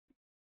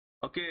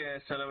Okey,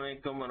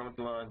 Assalamualaikum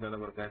warahmatullahi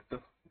wabarakatuh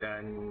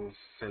dan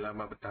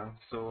selamat petang.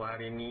 So,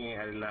 hari ini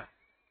adalah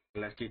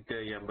kelas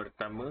kita yang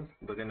pertama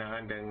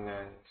berkenaan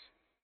dengan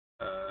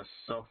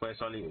software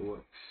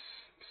Solidworks.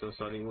 So,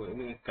 Solidworks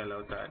ni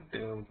kalau tak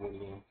ada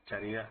boleh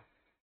carilah.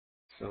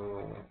 So,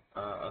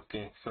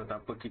 okey. So,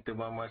 tanpa kita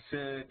buang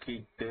masa,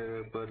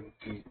 kita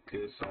pergi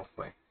ke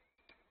software.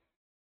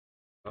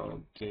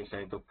 Okey,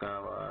 saya tukar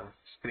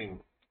screen.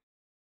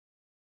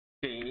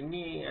 Okey,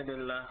 ini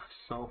adalah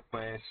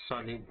software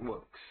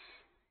Solidworks.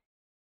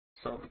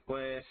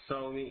 Software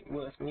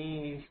Solidworks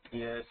ni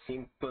dia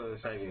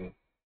simple saja.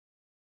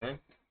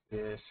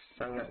 Dia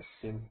sangat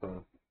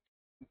simple.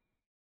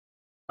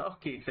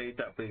 Okey, saya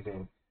tak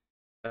present.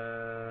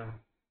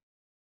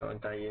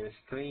 Entire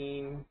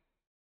screen.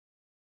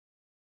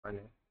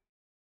 Mana?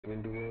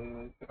 Screen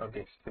 2.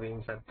 Okey, screen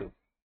 1.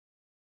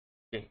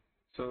 Okey,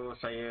 so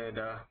saya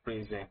dah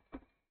present.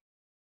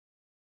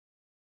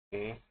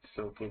 Okey,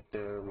 so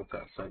kita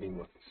buka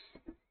Solidworks.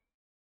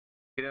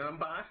 Kita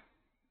nampak ah?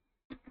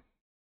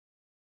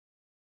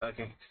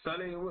 Okay,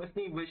 Solidworks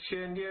ni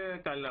version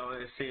dia kalau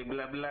say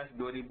 2011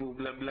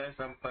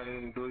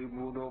 sampai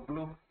 2020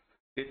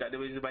 dia tak ada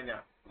beza banyak.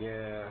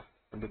 Dia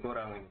lebih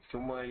kurang.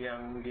 Cuma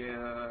yang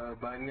dia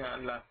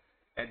banyaklah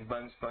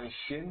advanced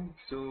function.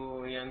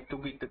 So yang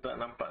tu kita tak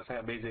nampak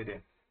sangat beza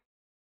dia.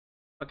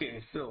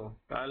 Okay, so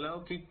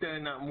kalau kita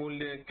nak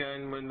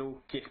mulakan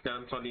melukis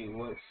dalam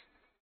Solidworks,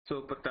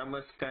 so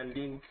pertama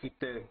sekali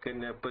kita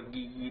kena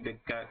pergi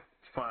dekat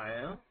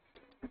file,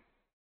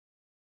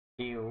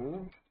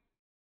 new,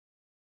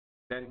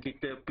 dan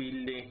kita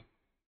pilih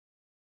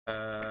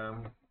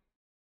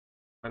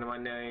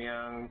mana-mana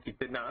yang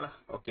kita nak lah.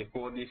 Okay,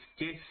 for this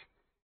case,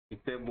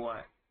 kita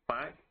buat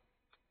part.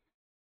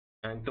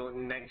 Untuk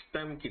next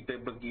time, kita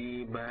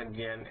pergi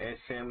bahagian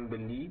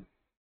assembly.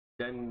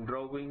 Dan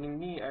drawing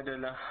ini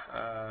adalah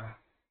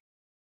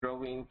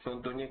drawing,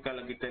 contohnya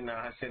kalau kita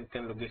nak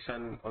hasilkan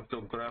lukisan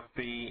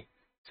ortografi,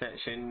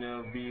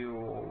 sectional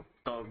view,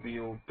 top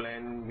view,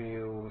 plan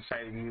view,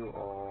 side view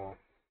or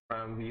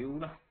front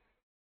view lah.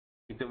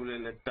 Kita boleh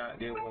letak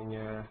dia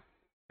punya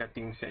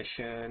cutting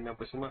section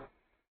apa semua.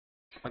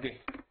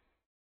 Okey.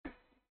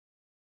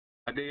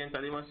 Ada yang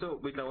tak boleh masuk,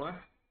 beritahu lah.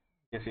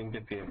 Yang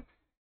interfere.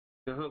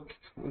 So,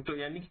 untuk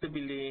yang ni kita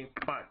pilih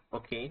part.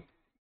 Okey.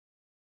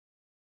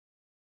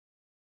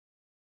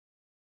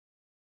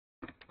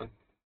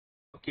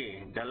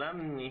 Okey,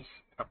 dalam ni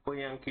apa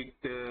yang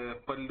kita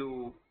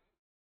perlu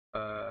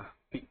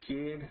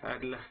fikir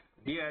adalah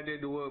dia ada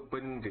dua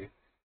benda.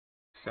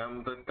 Yang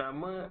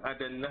pertama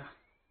adalah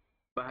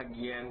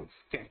bahagian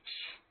sketch.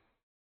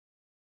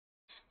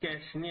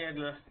 Sketch ni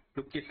adalah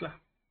lukis lah.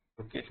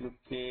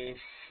 Lukis-lukis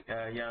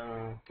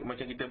yang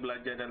macam kita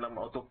belajar dalam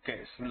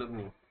AutoCAD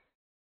sebelum ni.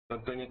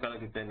 Contohnya kalau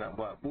kita nak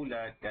buat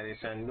bulat,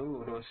 garisan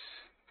lurus,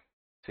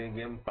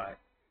 segi 4.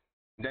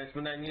 Dan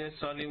sebenarnya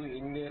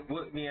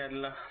Solidworks ni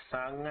adalah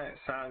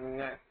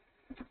sangat-sangat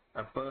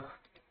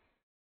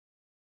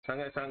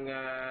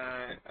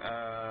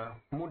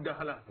mudah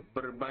lah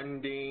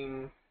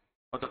berbanding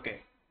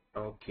AutoCAD.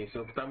 Okey,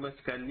 so pertama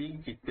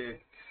sekali kita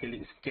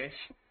klik sketch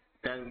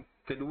dan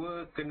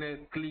kedua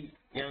kena klik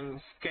yang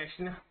sketch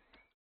ni.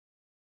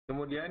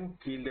 Kemudian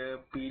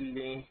kita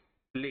pilih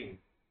plane.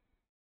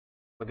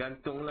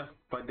 Bergantunglah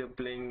pada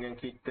plane yang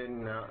kita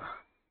nak.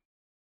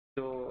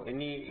 So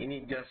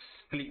ini just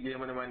klik je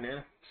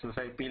mana-mana. So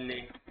saya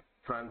pilih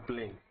front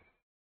plane.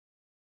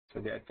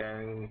 So dia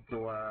akan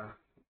keluar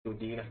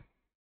 2D lah.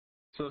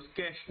 So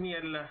sketch ni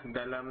adalah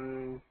dalam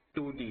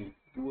 2D,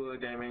 2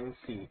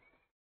 dimensi.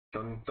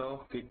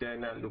 Contoh kita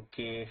nak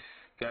lukis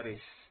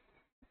garis.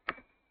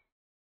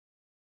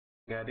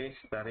 Garis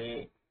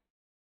tarik.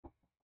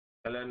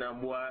 Kalau nak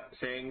buat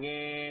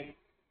sengit,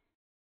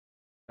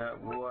 nak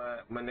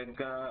buat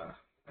menegak,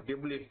 dia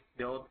boleh,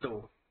 dia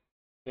auto.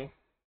 Okay.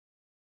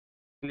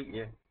 Klik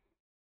je.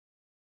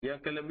 Yang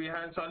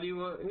kelebihan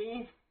Solidworks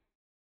ni,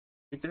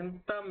 kita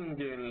hentam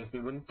je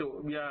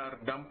bentuk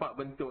biar nampak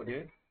bentuk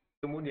dia.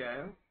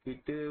 Kemudian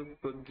kita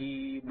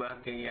pergi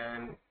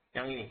bahagian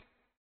yang ini,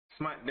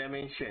 Smart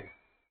Dimension.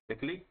 Kita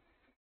klik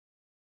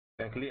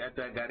dan klik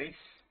atas garis.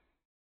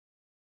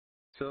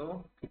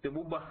 So kita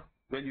ubah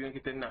value yang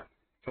kita nak.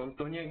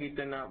 Contohnya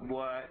kita nak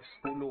buat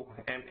 10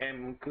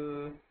 mm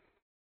ke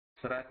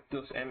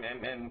 100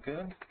 mm ke.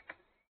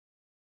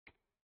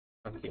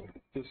 Okey,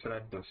 itu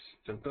 100.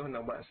 Contoh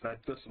nak buat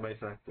 100 by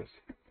 100.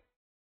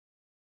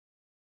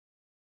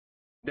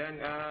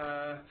 Dan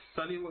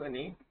Solidworks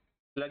ni,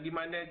 lagi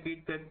mana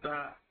kita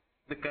tak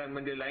tekan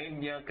benda lain,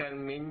 dia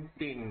akan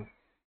maintain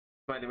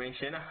smart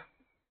dimension lah.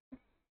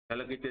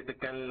 Kalau kita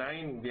tekan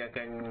line, dia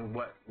akan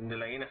buat benda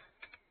lain lah.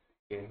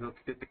 Okay, so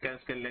kita tekan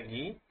sekali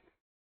lagi.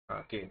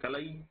 Okay, kalau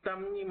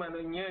hitam ni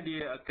maknanya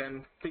dia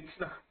akan fix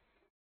lah.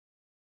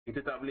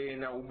 Kita tak boleh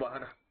nak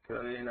ubah dah. Kita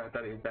tak boleh nak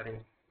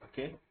tarik-tarik.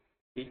 Okay,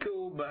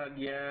 itu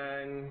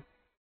bahagian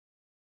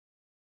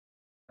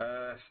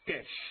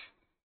sketch.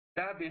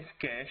 Dah habis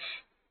sketch,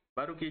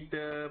 baru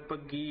kita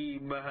pergi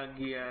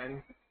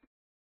bahagian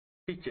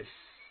features.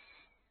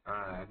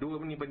 Dua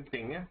ni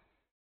penting ya.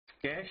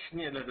 sketch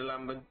ni adalah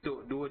dalam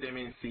bentuk 2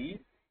 dimensi,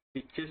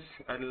 features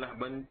adalah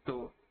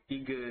bentuk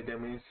 3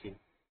 dimensi.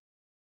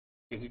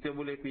 Okay, kita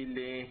boleh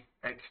pilih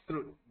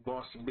extrude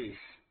boss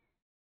base.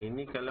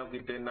 Ini kalau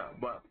kita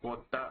nak buat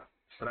kotak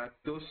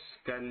 100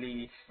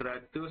 kali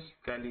 100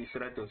 kali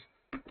 100.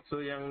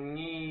 So yang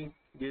ni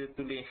dia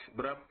tulis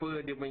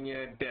berapa dia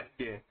punya depth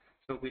dia.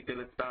 So kita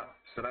letak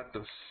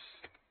 100.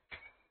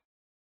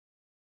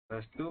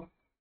 Lepas tu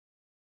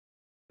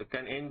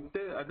tekan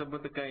enter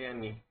ataupun tekan yang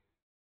ni.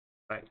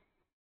 Right.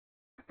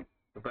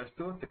 Lepas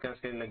tu tekan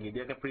sekali lagi.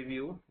 Dia akan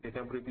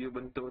preview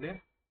bentuk dia.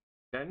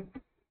 Dan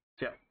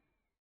siap.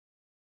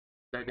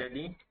 Dah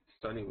jadi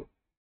solid.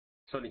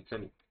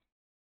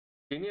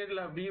 Ini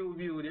adalah view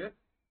dia.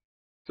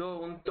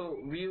 So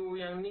untuk view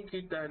yang ni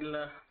kita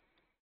adalah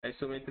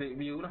isometric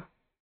view lah.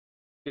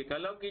 Okay,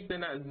 kalau kita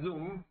nak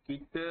zoom,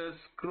 kita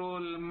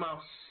scroll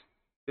mouse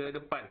ke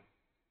depan.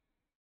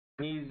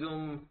 Ni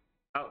zoom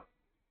out.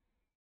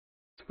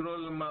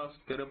 Scroll mouse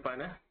ke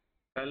depan .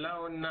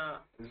 Kalau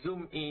nak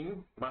zoom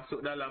in,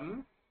 masuk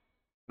dalam,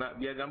 nak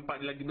biar gambar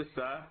dia lagi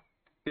besar,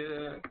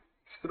 kita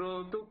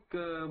scroll tu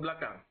ke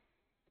belakang.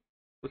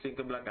 Pusing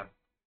ke belakang.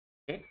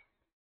 Okay.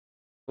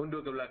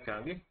 Undur ke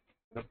belakang. Okay.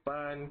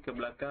 Depan ke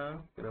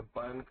belakang, ke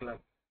depan ke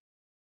belakang.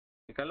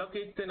 Okay. Kalau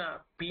kita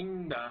nak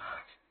pindah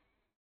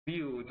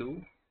view tu,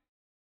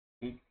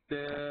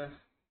 kita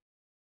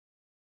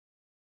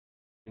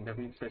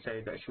tapi saya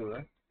tak sure.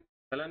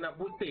 Kalau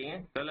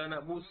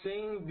nak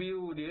pusing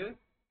view dia,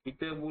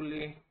 kita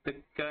boleh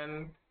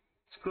tekan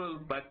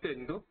scroll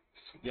button tu,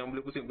 yang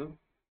boleh pusing tu,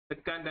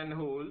 tekan dan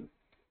hold,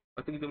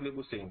 lepas tu kita boleh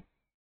pusing.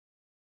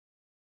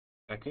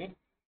 Okey,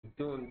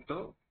 itu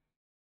untuk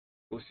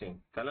pusing.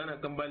 Kalau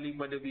nak kembali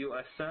pada view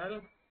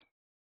asal,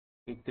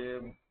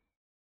 kita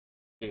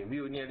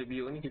view ni ada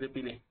view ni, kita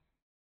pilih.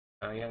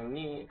 Yang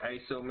ni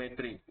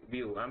isometric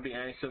view.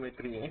 Ambil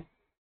isometric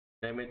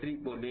Diametric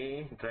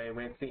boleh,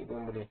 trimetric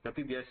pun boleh.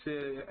 Tapi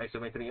biasa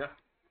isometric lah.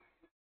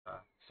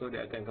 So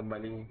dia akan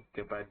kembali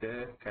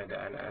kepada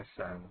keadaan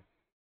asal.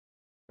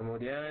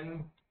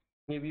 Kemudian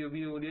ni view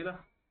dia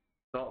lah.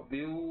 Top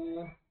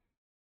view,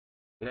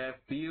 left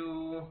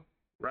view,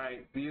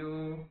 right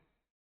view,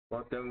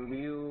 bottom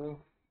view,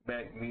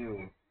 back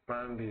view,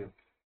 front view.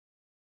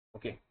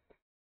 Okey.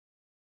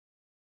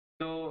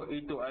 So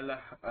itu adalah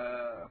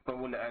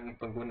permulaan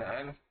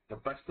penggunaan.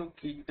 Lepas tu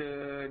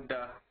kita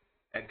dah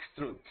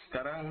extrude.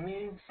 Sekarang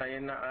ni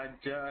saya nak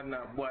ajar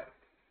nak buat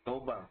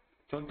lubang.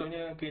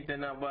 Contohnya kita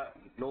nak buat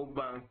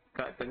lubang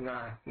kat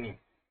tengah ni.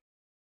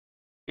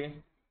 Okay.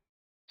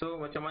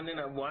 So macam mana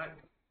nak buat?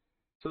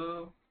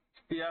 So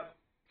setiap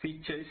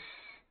features,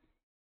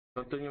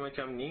 contohnya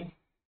macam ni,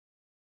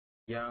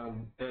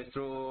 yang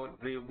extrude,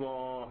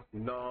 revolve,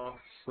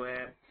 loft,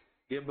 swept,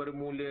 dia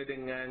bermula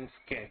dengan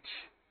sketch.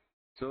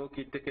 So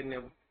kita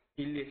kena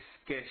pilih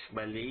sketch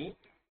balik,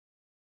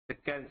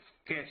 tekan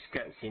sketch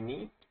kat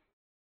sini,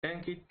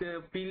 dan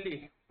kita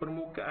pilih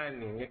permukaan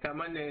ni, kat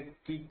mana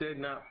kita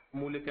nak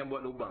mulakan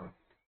buat lubang.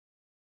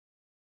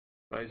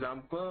 For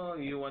example,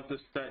 you want to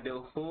start the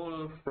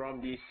hole from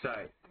this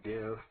side,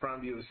 the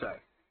front view side.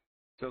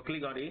 So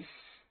click on this.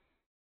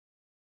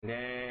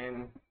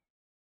 Then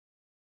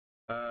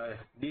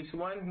this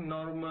one,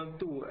 normal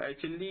tool,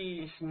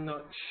 actually is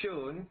not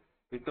shown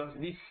because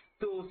this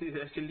tools is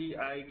actually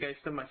I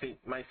customize it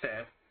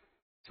myself.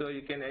 So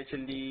you can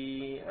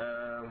actually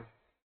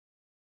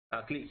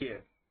click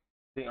here.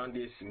 Click on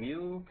this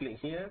view, click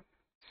here.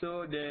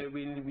 So they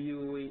will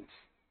view it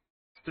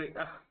straight.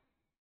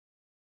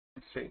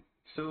 Straight.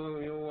 So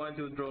you want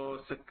to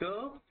draw a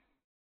circle.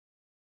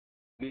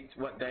 With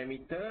what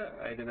diameter?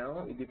 I don't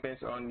know. It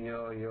depends on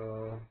your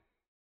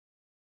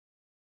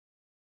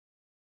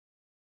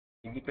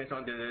it depends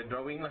on the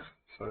drawing lah.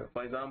 So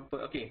for example,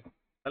 okay.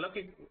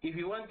 If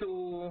you want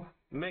to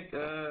make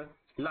a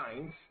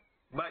lines,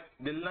 but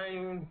the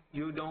line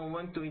you don't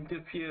want to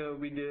interfere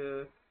with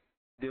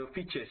the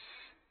features.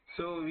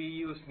 So we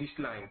use this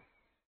line,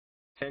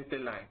 center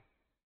line.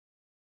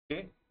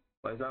 Okay.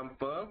 For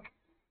example,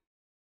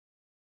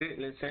 create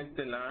the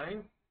center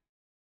line.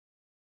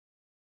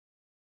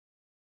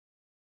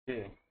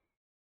 Okay.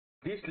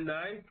 This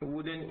line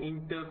wouldn't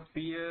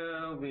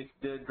interfere with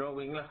the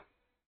drawing lah.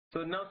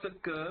 So now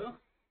circle.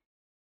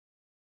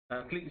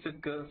 Click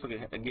circle.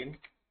 Okay, again.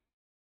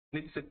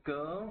 Click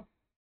circle.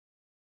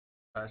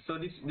 So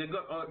this they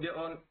got their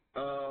own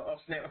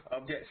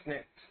object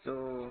snap.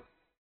 So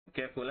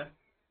careful lah.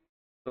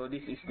 So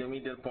this is the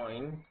middle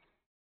point.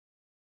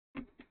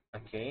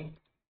 Okay.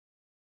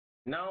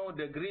 Now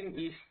the green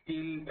is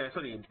still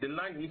the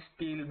line is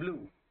still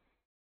blue.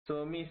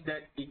 So means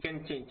that it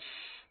can change.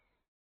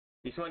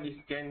 This one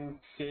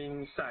can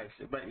change size,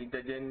 but it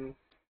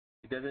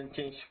doesn't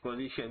change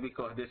position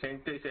because the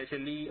center is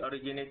actually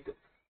originated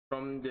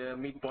from the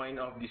midpoint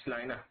of this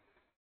line.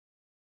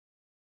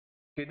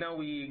 Okay, now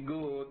we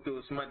go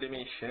to smart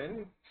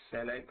dimension.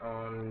 Select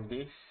on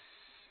this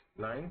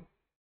line.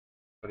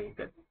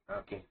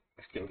 Okay,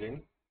 escape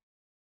again.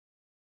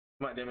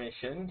 Smart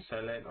dimension,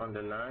 select on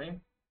the line.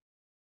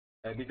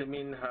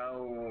 Determine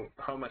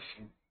how much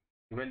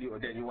value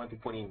that you want to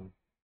put in.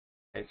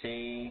 Let's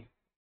say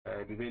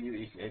the value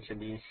is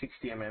actually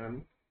 60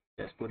 mm.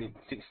 Let's put it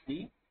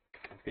 60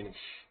 and finish.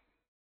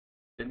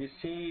 Then you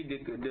see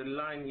the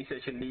line is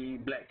actually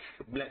black.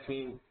 Black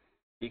means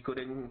it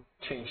couldn't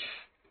change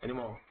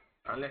anymore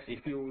unless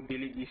if you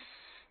delete this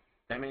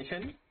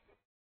dimension.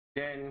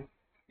 Then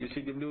you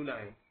see the blue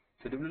line.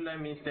 So the blue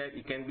line means that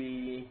it can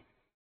be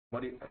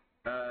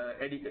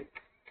edited.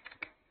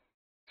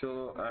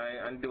 So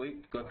I undo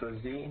it,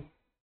 Ctrl Z.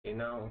 Okay,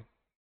 now.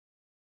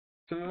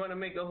 So we want to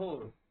make a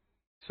hole.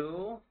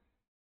 So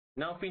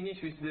now finish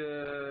with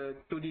the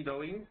 2D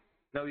drawing.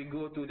 Now we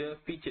go to the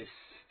features.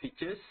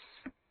 Features.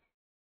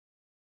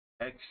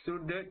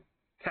 Extruded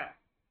cut,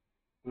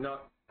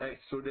 not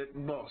extruded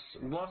boss.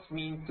 Boss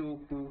means to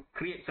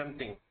create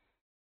something.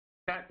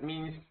 Cut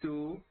means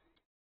to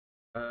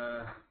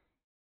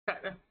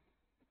cut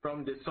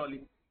from the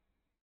solid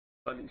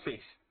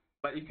face.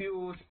 But if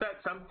you start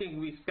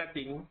something with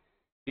cutting,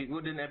 it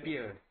wouldn't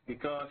appear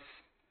because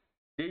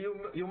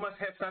you must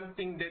have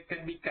something that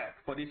can be cut.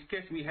 For this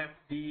case, we have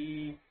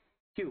the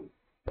cube.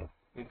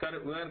 We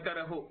want to cut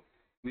a hole.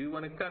 We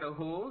want to cut a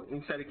hole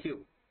inside the cube.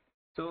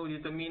 So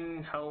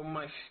determine how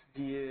much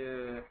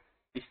the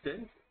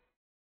distance.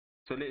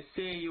 So let's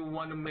say you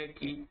want to make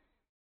it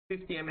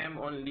 50 mm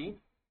only.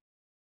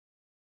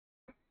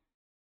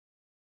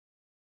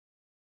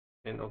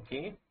 And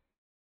okay.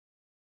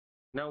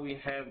 Now we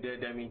have the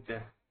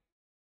diameter,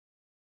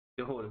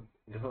 the hole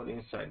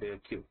inside the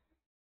cube.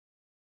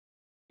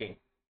 Okay.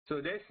 So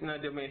that's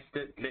another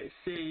method. Let's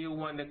say you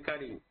want to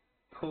cut it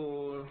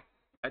hole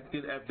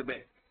until at the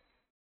back.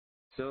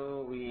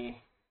 So we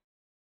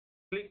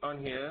click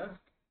on here.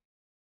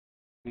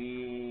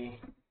 We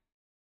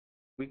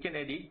can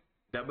edit,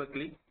 double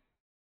click,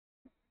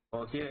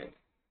 or here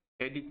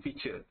edit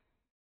feature.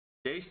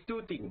 There is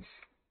two things.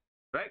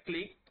 Right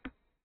click.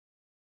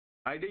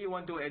 Either you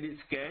want to edit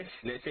sketch,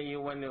 let's say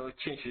you want to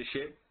change the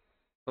shape,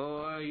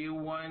 or you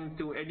want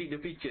to edit the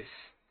features.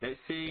 Let's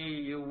say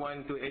you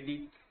want to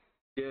edit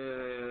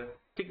the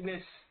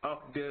thickness of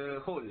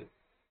the hole.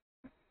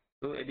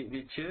 So edit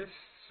features.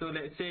 So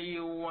let's say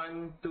you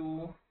want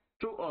to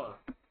through all.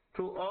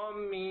 Through all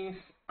means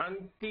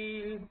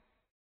until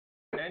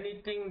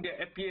anything that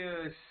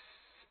appears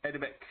at the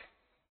back.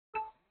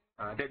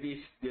 That is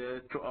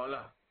the through all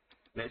lah.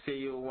 Let's say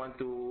you want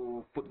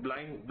to put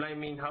blind. Blind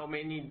means how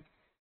many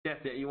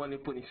depth that you want to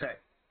put inside.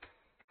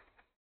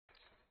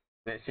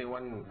 Let's say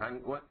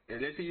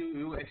let's say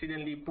you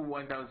accidentally put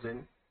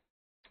 1000.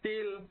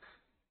 Still,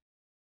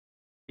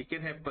 it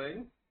can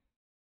happen,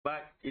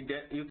 but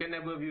you can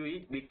never view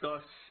it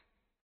because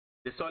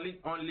the solid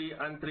only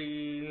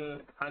until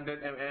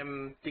 100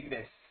 mm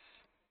thickness.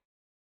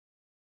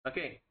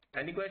 Okay,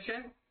 any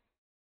question?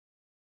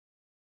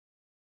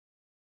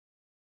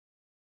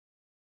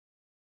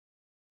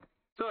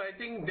 So I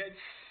think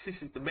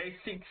that's the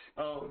basics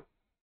of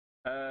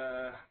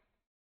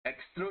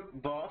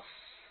extrude boss,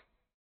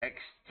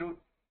 extrude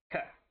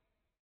cut.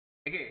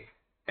 Okay,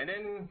 and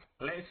then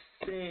let's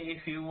say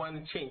if you want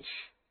to change.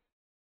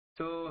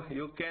 So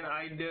you can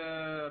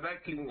either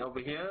right click over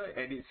here,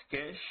 edit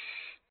sketch.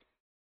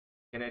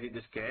 You can edit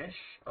the sketch,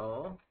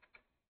 or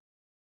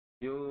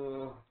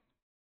you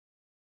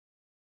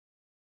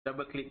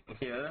double click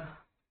here,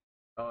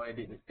 or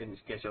edit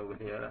sketch over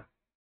here.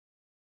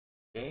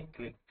 Okay,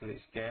 click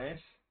sketch.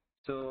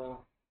 So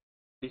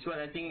this one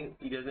I think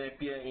it doesn't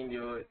appear in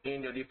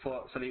your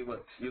default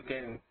Solidworks. You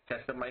can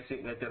customize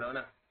it later on.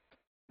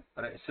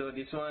 Alright, so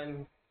this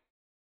one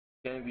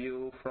can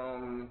view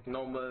from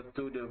normal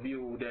to the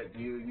view that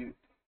you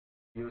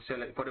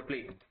select for the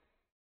plane.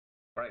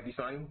 Alright, this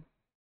one.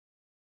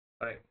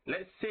 Alright,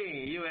 let's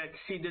say you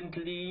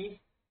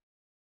accidentally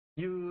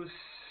use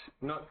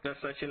not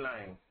construction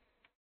line.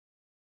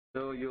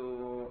 So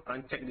you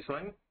uncheck this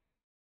one.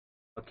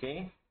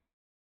 Okay.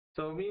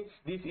 So means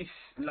this is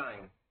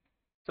line.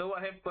 So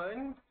what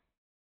happened?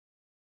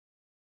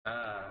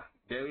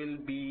 There will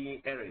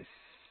be errors.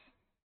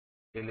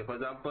 Okay, for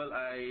example,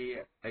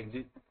 I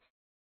exit.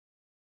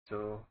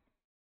 So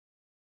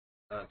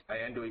I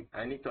undo it.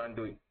 I need to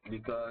undo it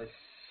because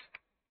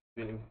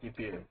it will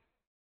appear.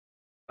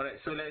 Alright,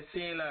 so let's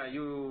say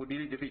you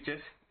delete the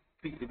features.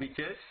 Click the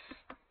features.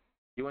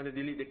 You want to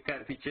delete the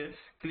cut features.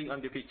 Click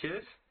on the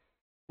features.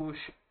 Push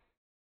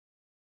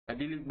a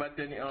delete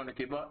button on the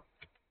keyboard.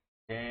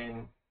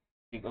 And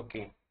click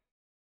OK.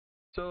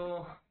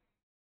 So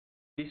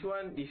this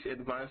one is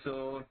advanced,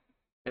 so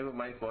never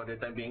mind for the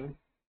time being.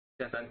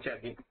 Just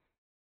uncheck it.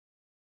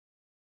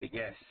 Click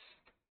yes.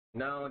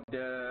 Now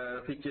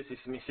the features is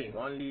missing.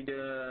 Only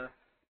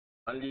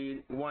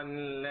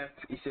one left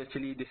is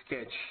actually the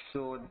sketch.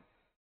 So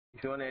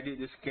if you want to edit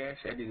the sketch.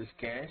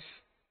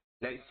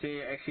 Let's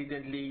say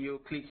accidentally you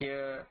click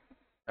here,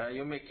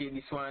 you make it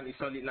this one is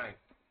solid line.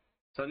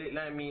 Solid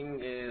line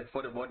means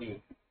for the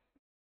body,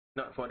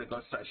 not for the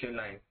construction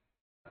line.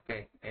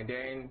 Okay, and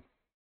then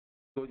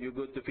you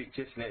go to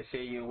features. Let's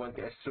say you want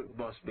to extrude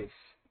boss base.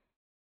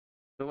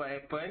 So what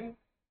happened?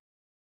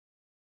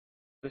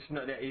 It's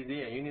not that easy.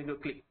 You need to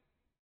click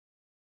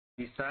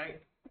this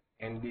side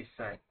and this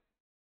side,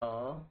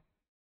 or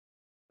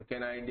You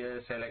can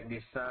either select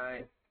this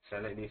side,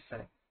 select this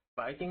side.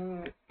 But I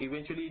think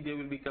eventually they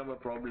will become a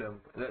problem.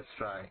 Let's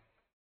try.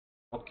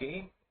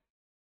 Okay.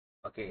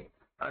 Okay.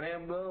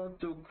 Unable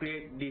to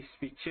create this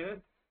picture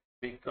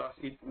because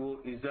it will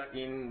result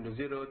in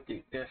zero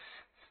thickness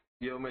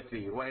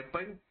geometry. What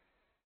happened?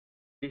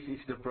 This is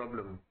the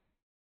problem.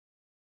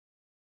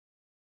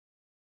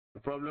 The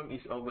problem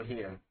is over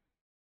here.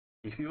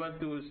 If you want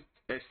to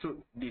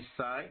extrude this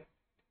side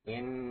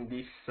and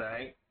this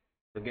side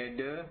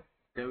together,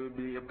 there will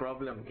be a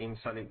problem in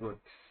Solidworks.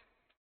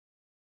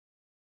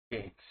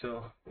 Okay,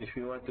 so if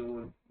you want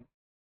to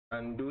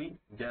undo it,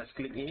 just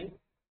click it.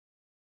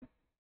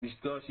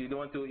 Because you don't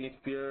want to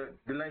interfere,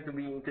 the line to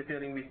be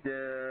interfering with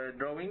the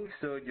drawing,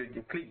 so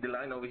you click the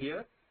line over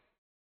here,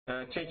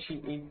 change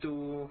it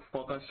into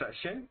for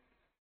construction,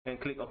 and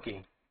click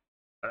OK.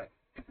 Alright.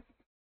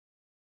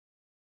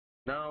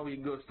 Now we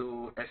go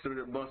to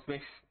extruded boss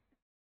base.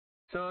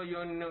 So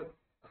you know,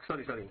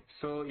 sorry.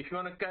 So if you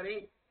want to cut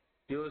it,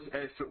 use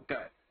extrude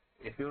cut.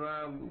 If you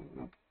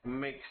want to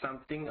make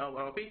something out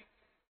of it,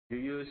 you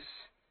use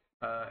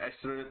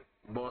extruded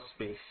boss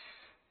base.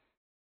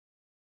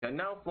 And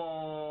now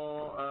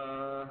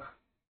for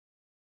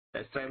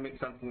let's try and make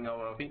something out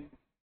of it.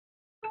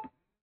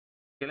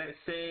 Okay, let's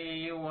say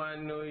you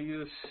want to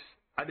use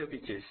other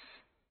features.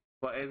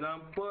 For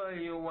example,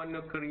 you want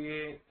to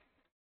create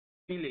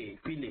fillet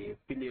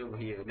over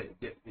here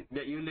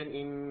that you learned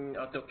in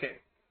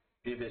AutoCAD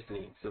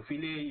previously. So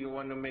fillet, you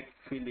want to make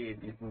fillet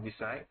in this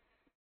side.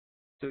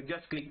 So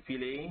just click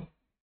fillet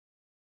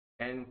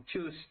and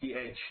choose the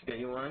edge that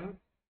you want.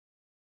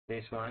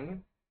 This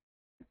one,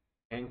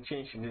 and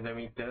change the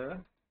diameter.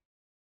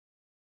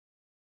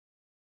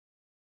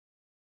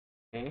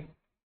 Okay.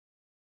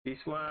 This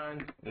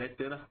one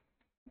later lah.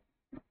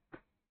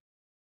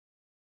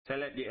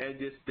 Select the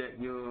edges that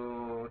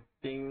you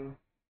think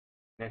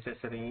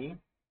necessary.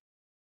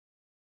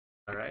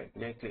 Alright,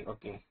 then click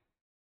OK.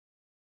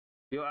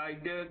 You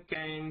either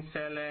can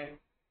select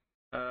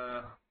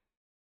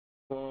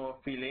for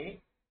fillet,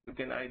 you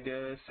can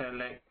either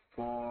select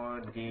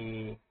for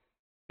the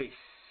face,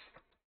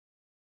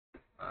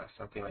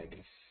 something like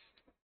this,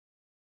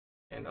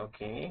 and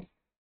OK.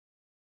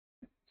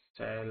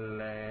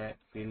 Select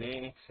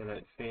fillet,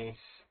 select face,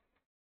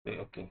 click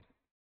OK.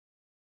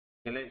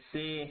 Okay, let's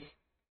say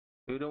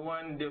you don't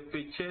want the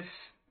features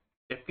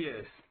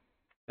appears,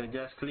 so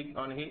just click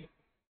on it.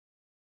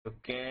 You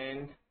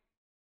can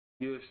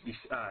use this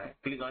eye,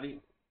 click on it,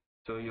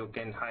 so you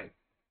can hide.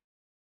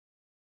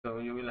 So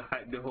you will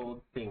hide the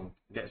whole thing.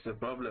 That's the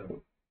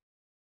problem.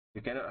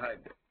 You cannot hide.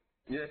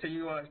 Let's say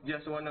you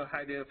just want to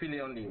hide the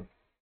fillet only.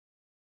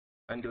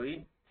 Undo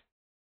it.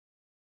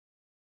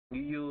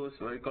 You use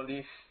what you call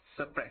this,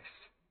 suppress.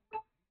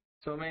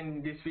 So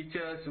when these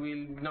features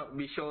will not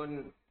be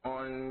shown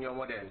on your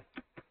model.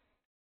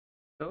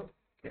 So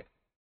okay.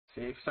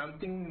 So if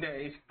something that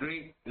is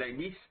great like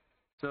this,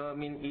 so I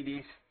mean it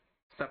is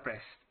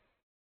suppressed.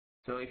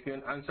 So if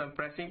you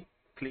unsuppress it,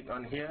 click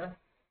on here,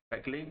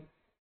 right click,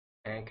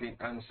 and click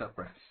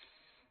unsuppress.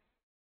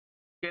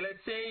 Okay,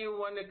 let's say you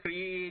want to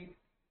create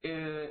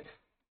a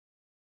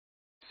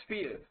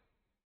sphere.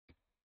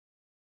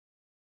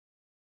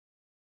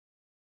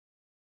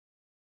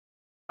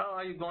 How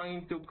are you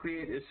going to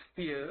create a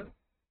sphere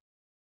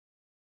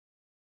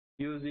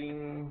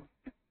using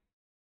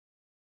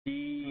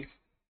the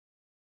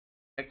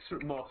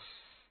extrude boss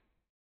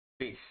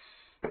base?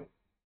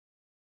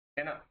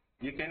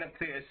 You cannot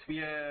create a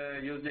sphere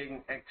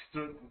using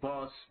extrude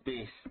boss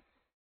base,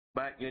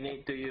 but you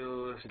need to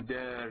use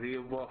the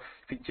revolve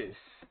features.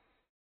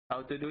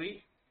 How to do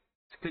it?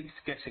 Click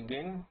sketch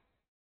again,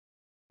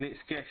 click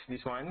sketch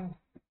this one,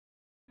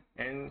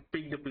 and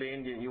pick the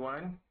plane that you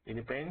want. It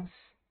depends.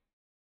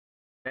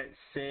 Let's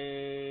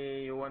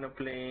say you want a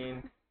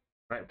plane,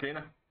 right plane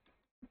lah.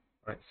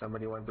 Right,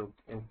 somebody want to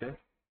enter.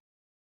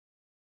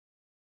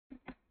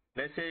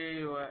 Let's say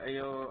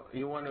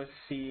you want to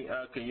see,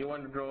 okay, you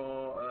want to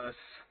draw a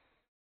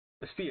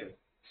sphere.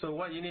 So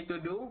what you need to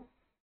do,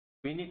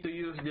 we need to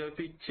use the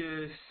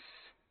features,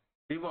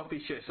 revolve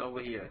features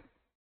over here.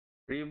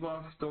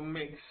 Revolve to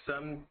make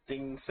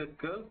something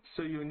circle,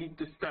 so you need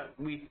to start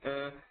with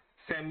a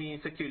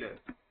semicircular.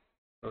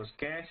 So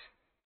sketch,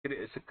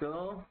 create a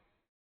circle,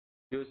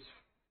 use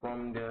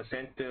from the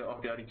center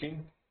of the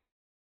origin,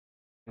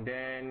 and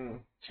then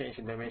change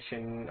the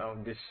dimension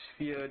of the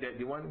sphere that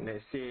you want.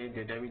 Let's say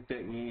the diameter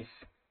is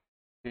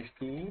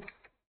 50.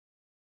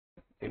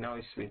 Okay, now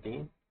it's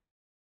 50.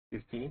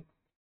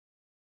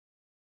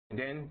 And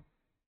then,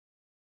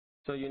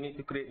 so you need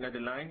to create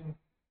another line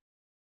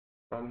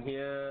from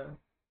here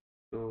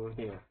to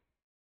here.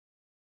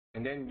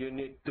 And then you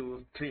need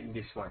to trim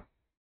this one.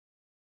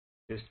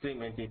 Use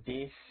trim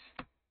entities.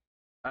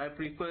 I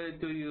prefer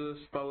to use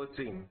power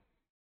trim.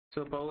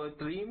 So power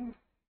trim,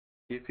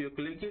 if you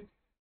click it,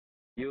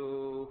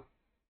 you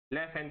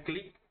left hand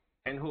click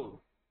and hold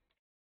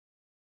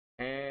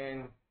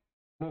and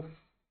move.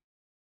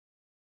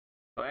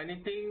 So any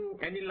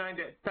line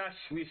that touch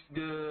with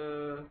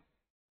the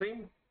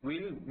trim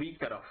will be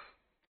cut off.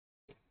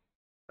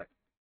 Right.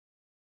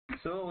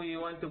 So we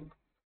want to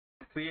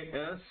create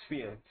a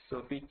sphere.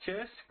 So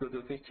features, go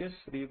to features,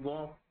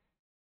 revolve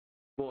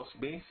boss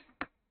base.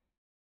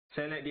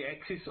 Select the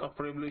axis of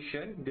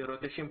revolution, the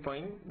rotation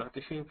point.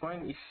 Rotation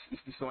point is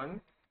this one.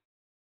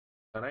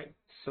 Alright,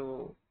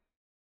 so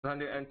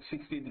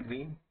 160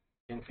 degree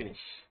and finish.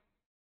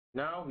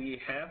 Now we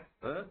have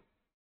a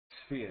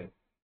sphere.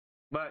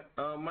 But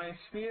my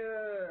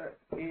sphere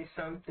is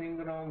something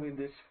wrong with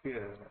the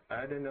sphere.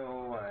 I don't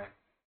know why.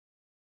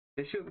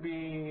 There should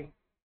be,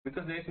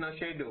 because there is no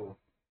shadow.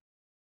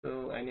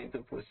 So I need to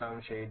put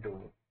some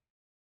shadow.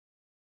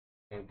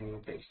 Maybe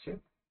texture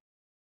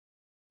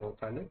or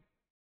color.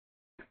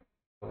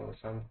 Or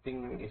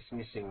something is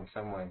missing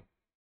somewhere.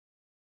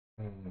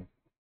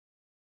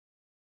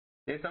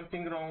 There's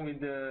something wrong with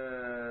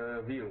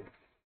the view.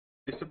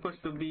 There's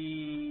supposed to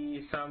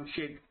be some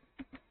shade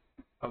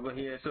over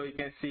here, so you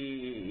can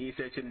see it's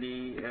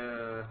actually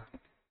a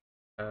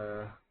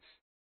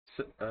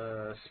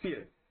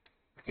sphere.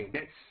 Okay,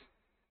 that's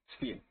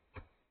sphere.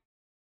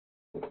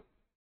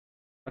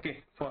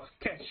 Okay, for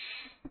sketch,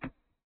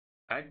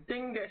 I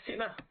think that's it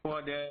lah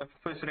for the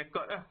first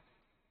record lah.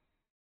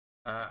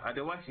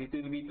 Otherwise it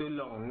will be too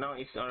long. Now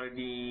it's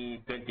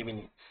already 20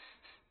 minutes.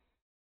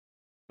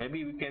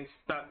 Maybe we can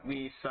start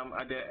with some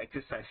other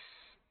exercise.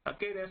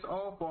 Okay, that's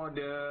all for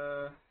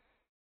the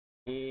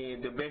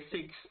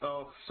basics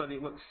of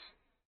SolidWorks.